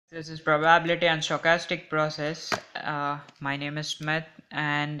This is probability and stochastic process. My name is Smith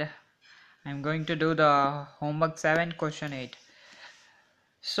and I'm going to do the homework 7 question 8.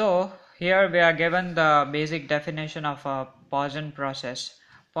 So here we are given the basic definition of a Poisson process.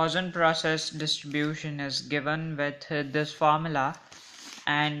 Poisson process distribution is given with this formula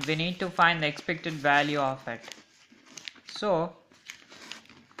and we need to find the expected value of it. So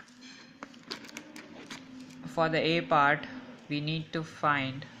for the A part we need to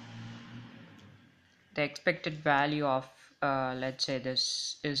find the expected value of let's say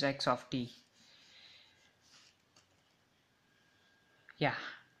this is x of t. Yeah,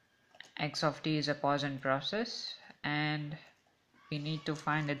 x of t is a Poisson process and we need to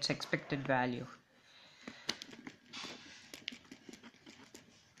find its expected value.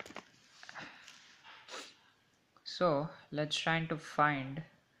 So let's try to find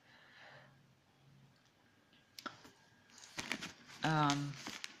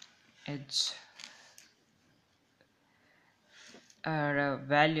its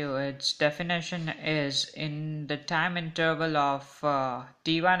value. Its definition is in the time interval of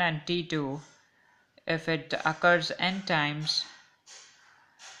t1 and t2. If it occurs n times,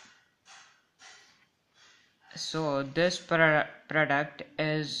 so this product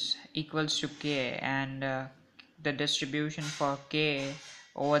is equals to k, and the distribution for k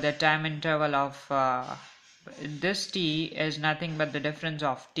over the time interval of this t is nothing but the difference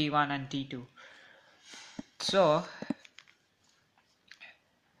of t1 and t2. So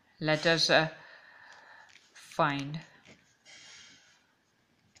let us find,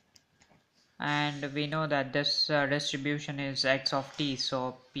 and we know that this distribution is x of t,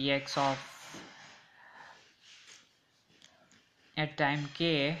 so px of at time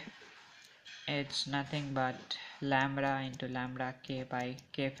k, it's nothing but lambda into lambda k by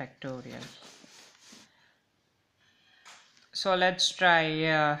k factorial. So let's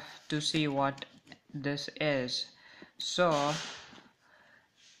try to see what this is. So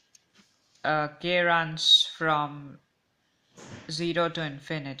k runs from 0 to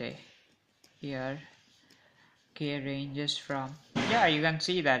infinity. Here k ranges from, yeah, you can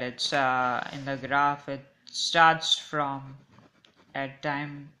see that it's in the graph, it starts from at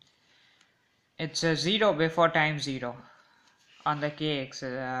time, it's a 0 before time 0 on the k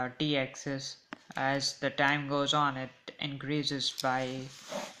axis, t axis. As the time goes on, it increases by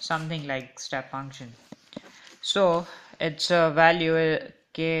something like step function. So its value,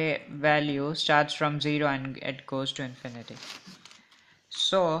 k value, starts from 0 and it goes to infinity.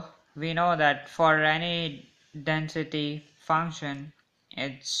 So we know that for any density function,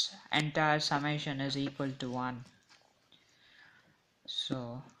 its entire summation is equal to 1.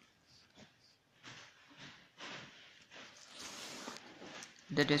 So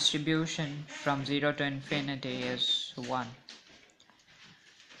the distribution from 0 to infinity is 1,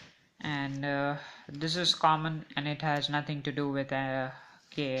 and this is common and it has nothing to do with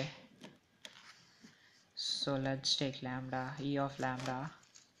k. So let's take lambda, e of lambda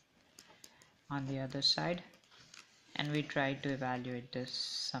on the other side, and we try to evaluate this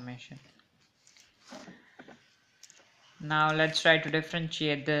summation. Now let's try to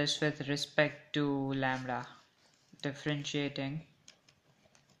differentiate this with respect to lambda. Differentiating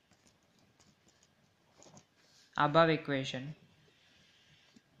above equation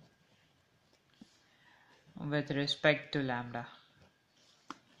with respect to lambda.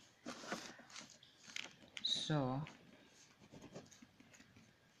 So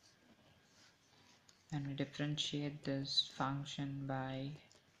when we differentiate this function by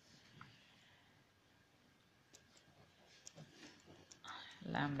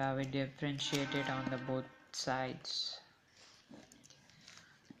lambda, we differentiate it on the both sides.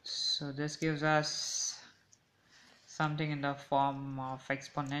 So this gives us something in the form of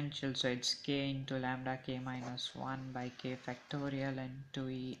exponential, so it's k into lambda k minus 1 by k factorial into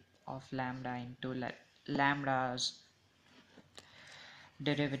e of lambda into lambda's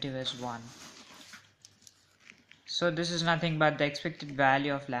derivative is 1. So this is nothing but the expected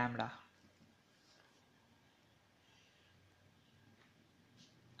value of lambda.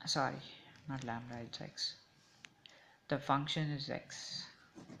 Sorry, not lambda, it's x. The function is x.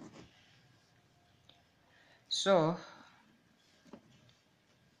 So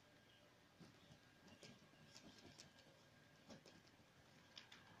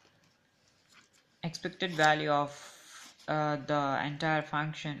expected value of the entire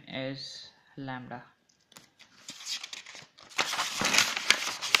function is lambda.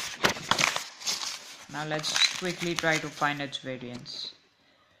 Now let's quickly try to find its variance,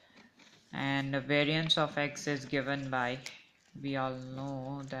 and the variance of x is given by, we all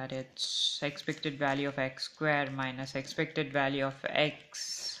know that it's expected value of x square minus expected value of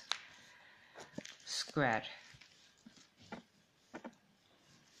x square.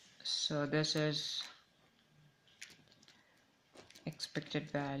 So this is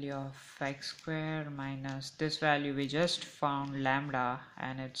expected value of x square minus this value we just found, lambda,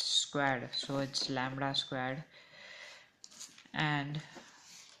 and it's squared, so it's lambda squared. And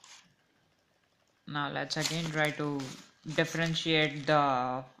now let's again try to differentiate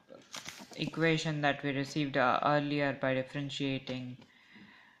the equation that we received earlier by differentiating,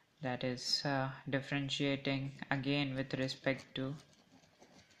 that is differentiating again with respect to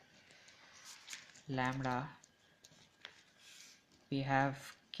lambda. We have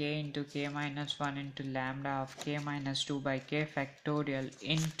k into k minus 1 into lambda of k minus 2 by k factorial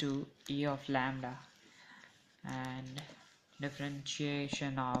into e of lambda, and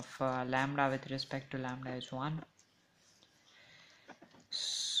differentiation of lambda with respect to lambda is 1.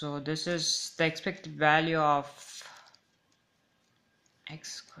 So this is the expected value of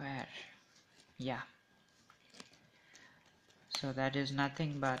x square. Yeah, so that is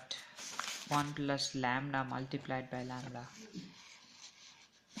nothing but 1 plus lambda multiplied by lambda.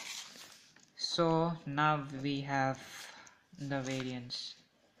 So now we have the variance,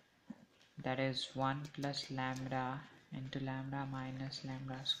 that is 1 plus lambda into lambda minus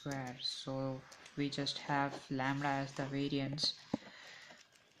lambda square. So we just have lambda as the variance,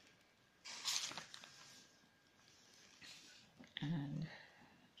 and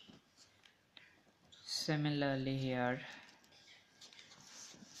similarly here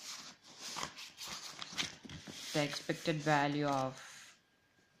the expected value of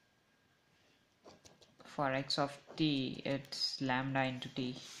for x of t, it's lambda into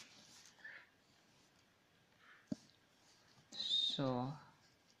t. So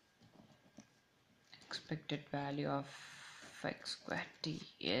expected value of x squared t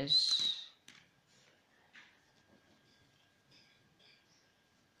is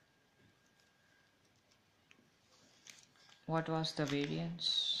what was the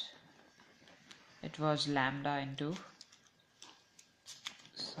variance? It was lambda into,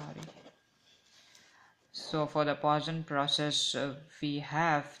 sorry. So for the Poisson process, we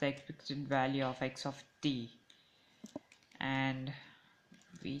have the expected value of x of t, and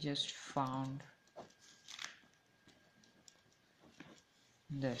we just found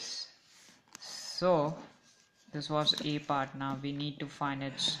this. So this was a part. Now we need to find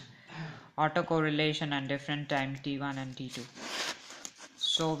its autocorrelation and different time t1 and t2.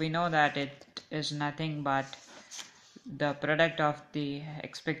 So we know that it is nothing but the product of the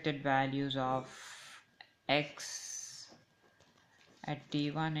expected values of x at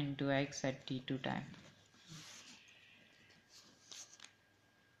t1 into x at t2 time.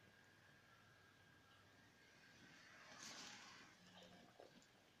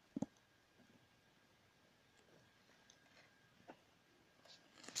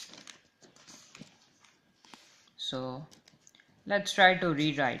 So let's try to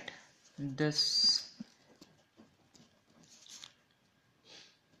rewrite this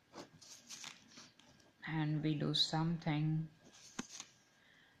and we do something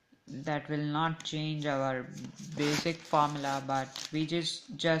that will not change our basic formula, but we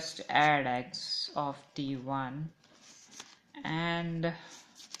just add x of t1 and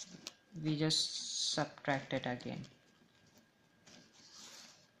we just subtract it again.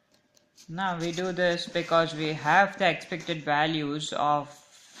 Now we do this because we have the expected values of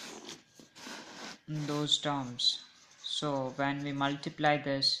those terms. So when we multiply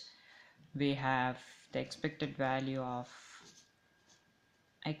this, we have the expected value of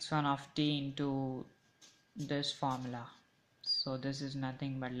x1 of t into this formula. So this is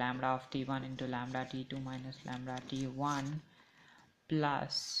nothing but lambda of t1 into lambda t2 minus lambda t1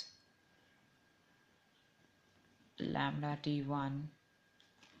 plus lambda t1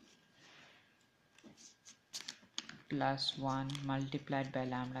 plus 1 multiplied by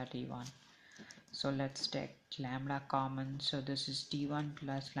lambda t1. So let's take lambda common, so this is t1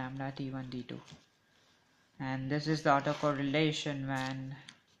 plus lambda t1 t2, and this is the autocorrelation when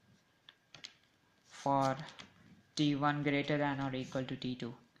for t1 greater than or equal to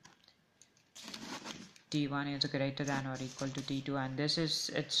t2. t1 is greater than or equal to t2, and this is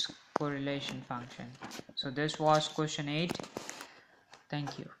its correlation function. So this was question 8.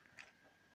 Thank you.